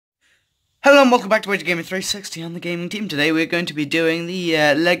Hello and welcome back to outrider on the gaming team. Today we're going to be doing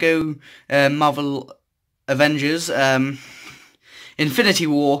the Lego Marvel Avengers Infinity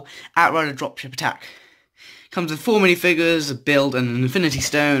War Outrider dropship attack. Comes with 4 minifigures, a build and an Infinity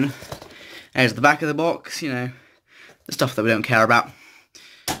Stone. There's the back of the box, you know, the stuff that we don't care about.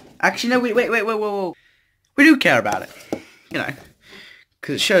 Actually no, wait, whoa. We do care about it, you know,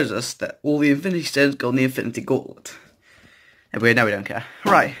 because it shows us that all the Infinity Stones go on the Infinity Gauntlet. And we don't care.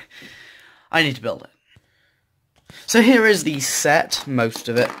 Right. I need to build it. So here is the set, most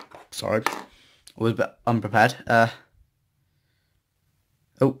of it. Sorry, I was a bit unprepared. Yeah.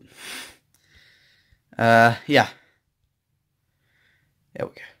 There we go.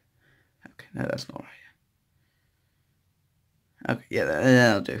 Okay, no, that's not right. Okay, yeah,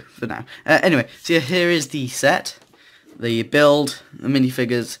 that'll do for now. Anyway, so here is the set, the build, the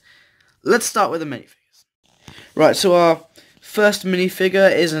minifigures. Let's start with the minifigures. Right, so our first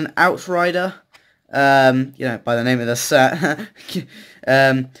minifigure is an outrider, you know, by the name of the set.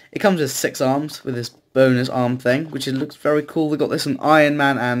 It comes with 6 arms, with this bonus arm thing, which it looks very cool. We got this on Iron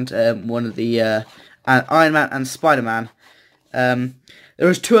Man and one of the, Iron Man and Spider-Man. There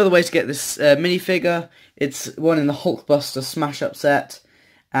is 2 other ways to get this minifigure. It's one in the Hulkbuster Smash-Up set,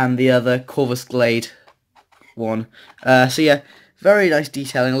 and the other Corvus Glade one. So yeah, very nice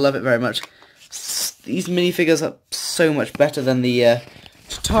detailing, I love it very much. These minifigures are so much better than the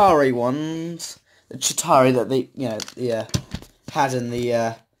Chitauri ones. The Chitauri that they, you know, had in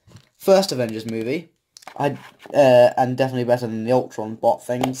the first Avengers movie. And definitely better than the Ultron bot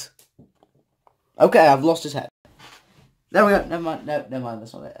things. Okay, I've lost his head. There we go. Never mind. No, never mind.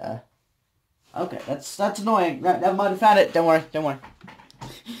 That's not it. Okay, that's annoying. No, never mind. I found it. Don't worry.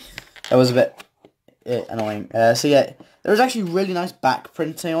 That was a bit annoying. So yeah, there was actually really nice back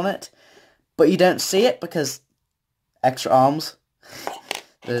printing on it. But you don't see it because extra arms.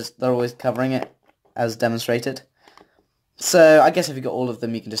 They're always covering it, as demonstrated. So I guess if you got all of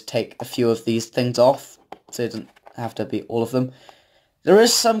them, you can just take a few of these things off. So it doesn't have to be all of them. There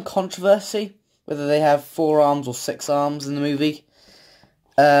is some controversy whether they have 4 arms or 6 arms in the movie.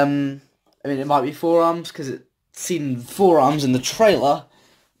 I mean, it might be 4 arms because it's seen 4 arms in the trailer.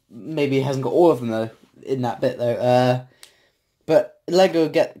 Maybe it hasn't got all of them though in that bit though. But Lego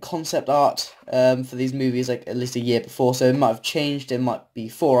get concept art for these movies like at least a year before, so it might have changed. It might be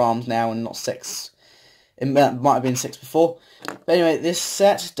 4 arms now and not 6. It might have been 6 before. But anyway, this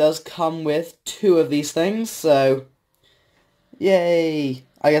set does come with 2 of these things, so yay!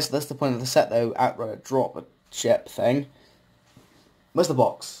 I guess that's the point of the set though, outrider drop ship thing. Where's the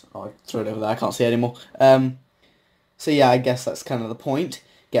box? Oh, I threw it over there, I can't see it anymore. So yeah, I guess that's kind of the point.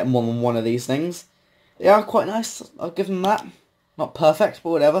 Get more than 1 of these things. They are quite nice, I'll give them that. Not perfect, but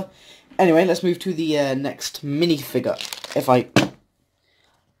whatever. Anyway, let's move to the next minifigure. If I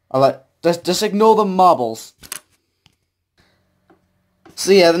like, just ignore the marbles.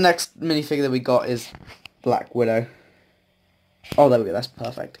 So yeah, the next minifigure that we got is Black Widow. Oh, there we go. That's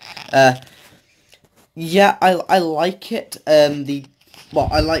perfect. Yeah, I like it. I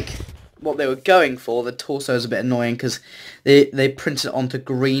like what they were going for. The torso is a bit annoying because they printed it onto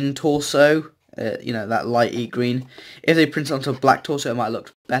green torso. You know, that lighty green. If they print it onto a black torso, it might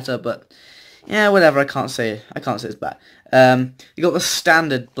look better, but yeah, whatever, I can't say it's bad. You got the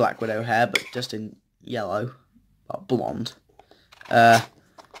standard Black Widow hair, but just in yellow, well, blonde. Got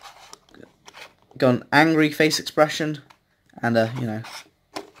an angry face expression, and you know,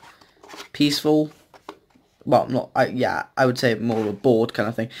 peaceful. Well, I would say more of a bored kind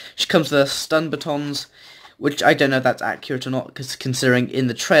of thing. She comes with the stun batons, which I don't know if that's accurate or not, because considering in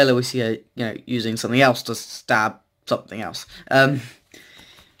the trailer we see her, you know, using something else to stab something else.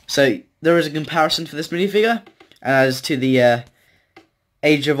 So there is a comparison for this minifigure as to the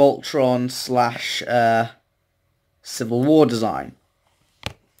Age of Ultron / Civil War design.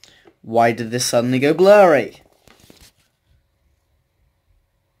 Why did this suddenly go blurry?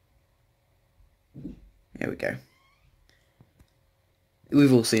 Here we go.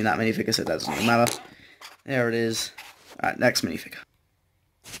 We've all seen that minifigure, so it doesn't really matter. There it is. Alright, next minifigure.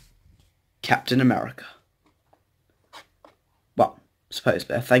 Captain America. Well,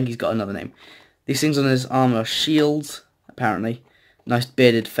 supposedly. I think he's got another name. These things on his arm are shields, apparently. Nice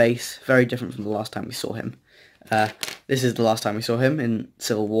bearded face. Very different from the last time we saw him. This is the last time we saw him in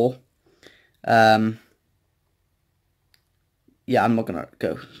Civil War. Yeah, I'm not going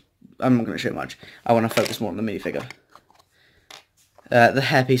to show much. I want to focus more on the minifigure. The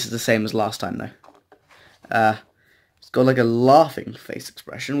hairpiece is the same as last time, though. It's got like a laughing face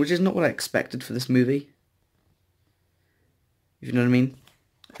expression, which is not what I expected for this movie. If you know what I mean.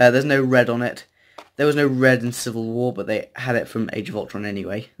 There's no red on it. There was no red in Civil War, but they had it from Age of Ultron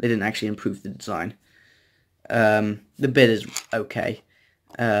anyway. They didn't actually improve the design. The bid is okay.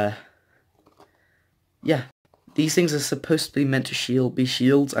 Yeah, these things are supposed to be meant to be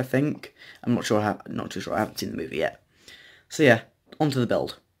shields, I think. I'm not sure. Not too sure. I haven't seen the movie yet. So yeah, onto the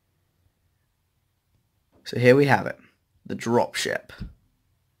build. So here we have it, the dropship.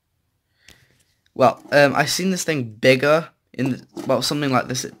 Well, I've seen this thing bigger something like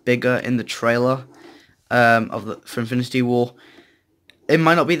this bigger in the trailer for Infinity War. It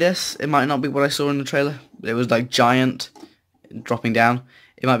might not be this. It might not be what I saw in the trailer. It was like giant, dropping down.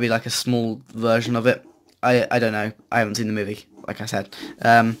 It might be like a small version of it. I don't know. I haven't seen the movie, like I said.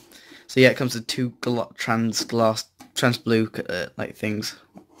 So yeah, it comes with two trans blue like things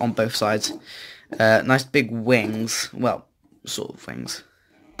on both sides. Nice big wings. Well, sort of wings.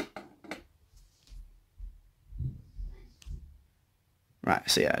 Right,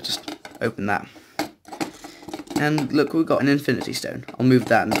 so yeah, just open that. And look, we've got an Infinity Stone. I'll move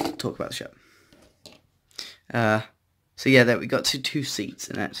that and talk about the ship. So yeah, there we got two seats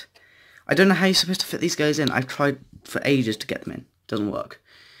in it. I don't know how you're supposed to fit these guys in. I've tried for ages to get them in. Doesn't work.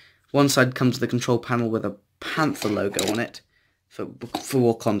 One side comes with the control panel with a Panther logo on it for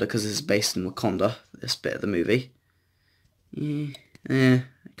Wakanda, because this is based in Wakanda, this bit of the movie. I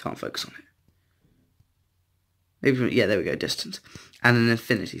can't focus on it. Maybe, yeah, there we go, distance. And an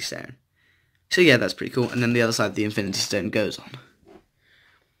Infinity Stone. So yeah, that's pretty cool. And then the other side the Infinity Stone goes on.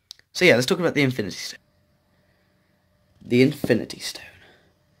 So yeah, let's talk about the Infinity Stone. The Infinity Stone.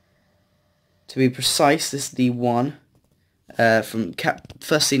 To be precise, this is the one from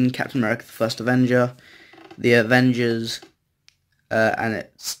first seen in Captain America, the First Avenger, the Avengers, and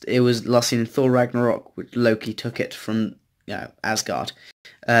it was last seen in Thor Ragnarok, which Loki took it from Asgard.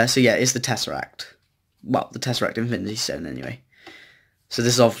 So yeah, it's the Tesseract. Well, the Tesseract Infinity Stone anyway. So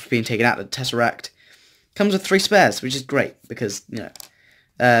this is obviously being taken out of the Tesseract. Comes with 3 spares, which is great because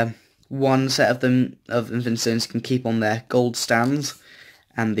one set of them of Infinity Stones you can keep on their gold stands,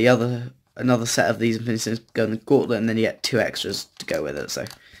 and another set of these Infinity Stones go in the gauntlet, and then you get 2 extras to go with it. So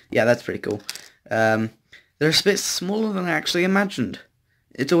yeah, that's pretty cool. They're a bit smaller than I actually imagined.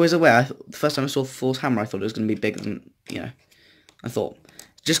 It's always a way. The first time I saw Thor's hammer, I thought it was going to be bigger than I thought,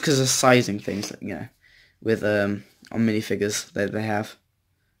 just because of sizing things that with on minifigures they have.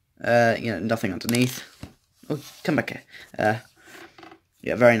 Nothing underneath. Oh, come back here.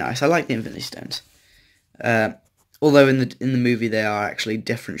 Yeah, very nice. I like the Infinity Stones. Although in the movie they are actually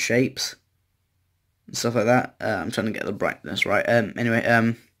different shapes and stuff like that. I'm trying to get the brightness right.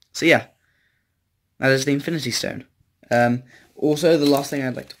 Anyway, so yeah, that is the Infinity Stone. Also, the last thing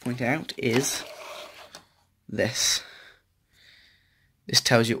I'd like to point out is this. This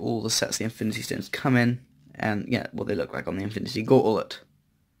tells you all the sets the Infinity Stones come in, and what they look like on the Infinity Gauntlet.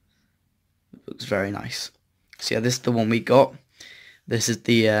 It looks very nice. So yeah, this is the one we got. This is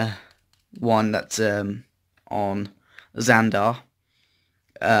the one that's on Xandar,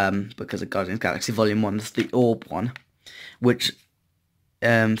 because of Guardians of the Galaxy Volume 1. This is the Orb one, which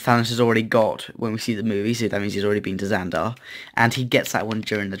Thanos has already got when we see the movie, so that means he's already been to Xandar, and he gets that one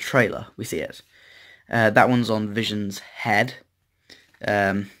during the trailer. We see it. That one's on Vision's head.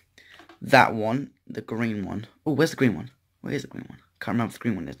 That one, the green one. Oh, where's the green one? Where is the green one? Can't remember what the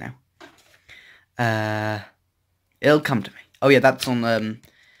green one is now. It'll come to me. Oh yeah, that's on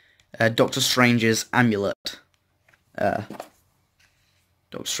Doctor Strange's amulet.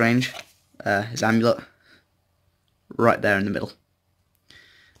 Doctor Strange, his amulet, right there in the middle.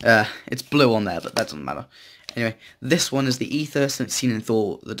 It's blue on there, but that doesn't matter. Anyway, this one is the Ether, since seen in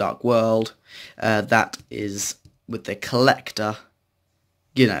Thor: The Dark World. That is with the Collector.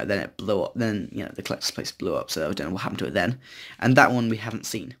 Then it blew up. Then the Collector's place blew up, so I don't know what happened to it then. And that one we haven't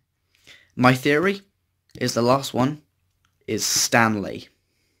seen. My theory is the last one is Stanley.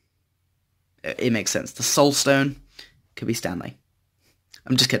 It makes sense. The Soul Stone could be Stanley.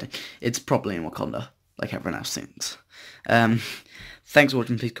 I'm just kidding. It's probably in Wakanda, like everyone else thinks. Thanks for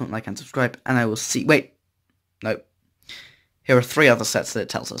watching. Please comment, like, and subscribe. And I will see... Wait. Nope. Here are 3 other sets that it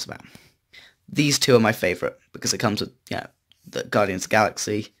tells us about. These 2 are my favourite, because it comes with, the Guardians of the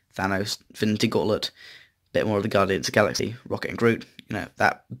Galaxy, Thanos, Infinity Gauntlet, bit more of the Guardians of the Galaxy, Rocket and Groot,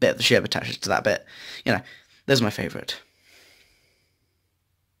 that bit of the ship attaches to that bit. Those are my favourite.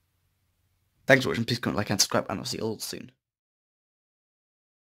 Thanks for watching. Please comment, like, and subscribe, and I'll see you all soon.